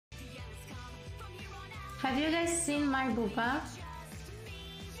Have you guys seen my booba?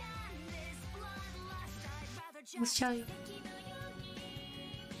 I'll show you.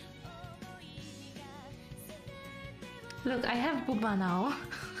 Look, I have booba now.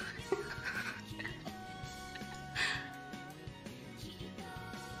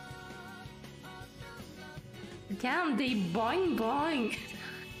 Damn, they boing boing.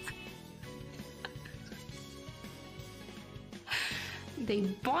 They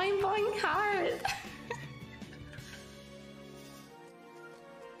boing boing hard.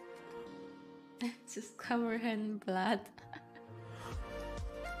 Just cover her in blood.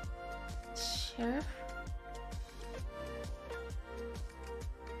 Sure.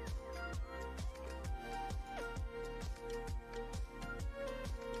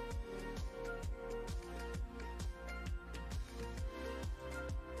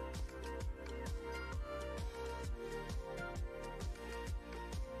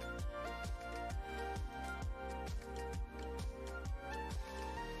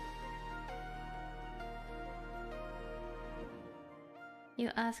 You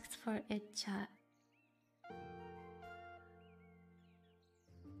asked for it, chat.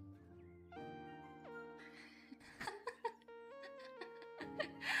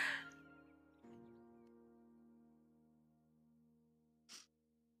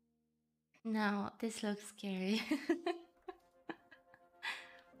 No, this looks scary.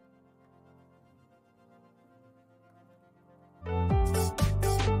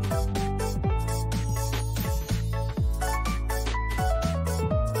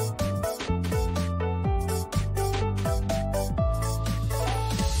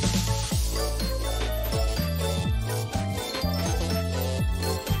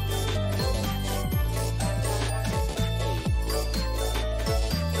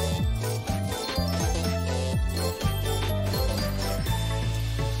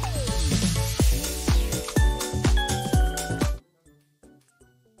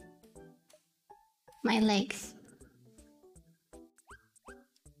 My legs.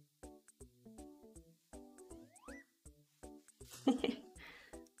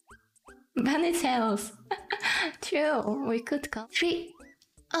 Bunny tails. True, we could go. 3.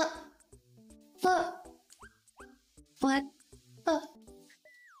 4. What?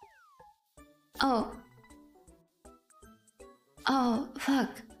 Oh. Oh,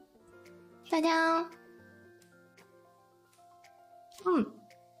 fuck. Ta-da!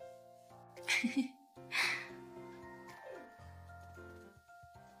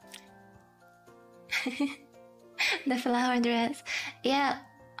 The flower dress. Yeah,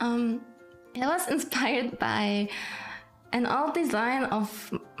 it was inspired by an old design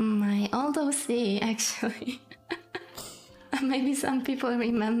of my old OC, actually. Maybe some people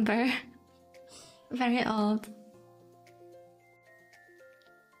remember. Very old.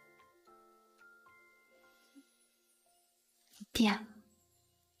 Yeah.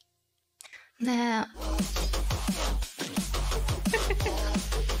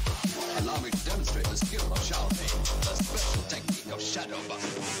 Allow me to demonstrate the skill of Shao Fei, the special technique of shadow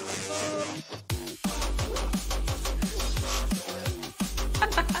buffing.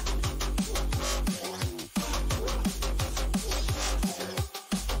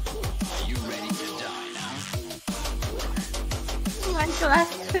 Are you ready to die now? Want to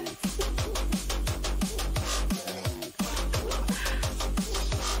ask?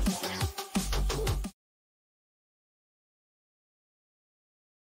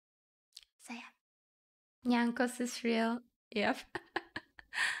 Yenkoes is real. Yep.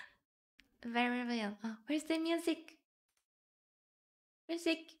 Very real. Oh, where's the music?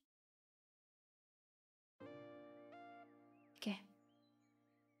 Music. Okay.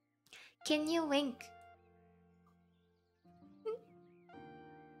 Can you wink?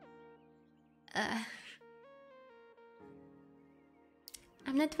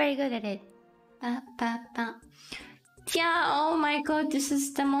 I'm not very good at it. Yeah, oh my god, this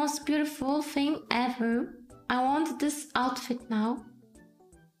is the most beautiful thing ever. I want this outfit now.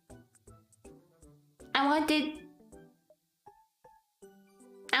 I want it.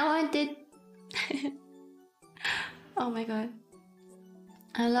 I want it. Oh my god.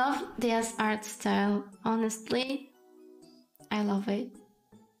 I love this art style, honestly. I love it.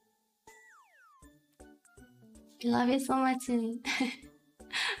 I love it so much.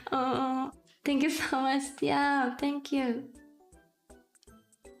 Oh, thank you so much. Yeah, thank you.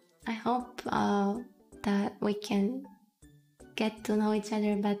 I hope that we can get to know each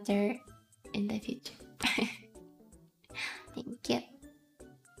other better in the future. Thank you.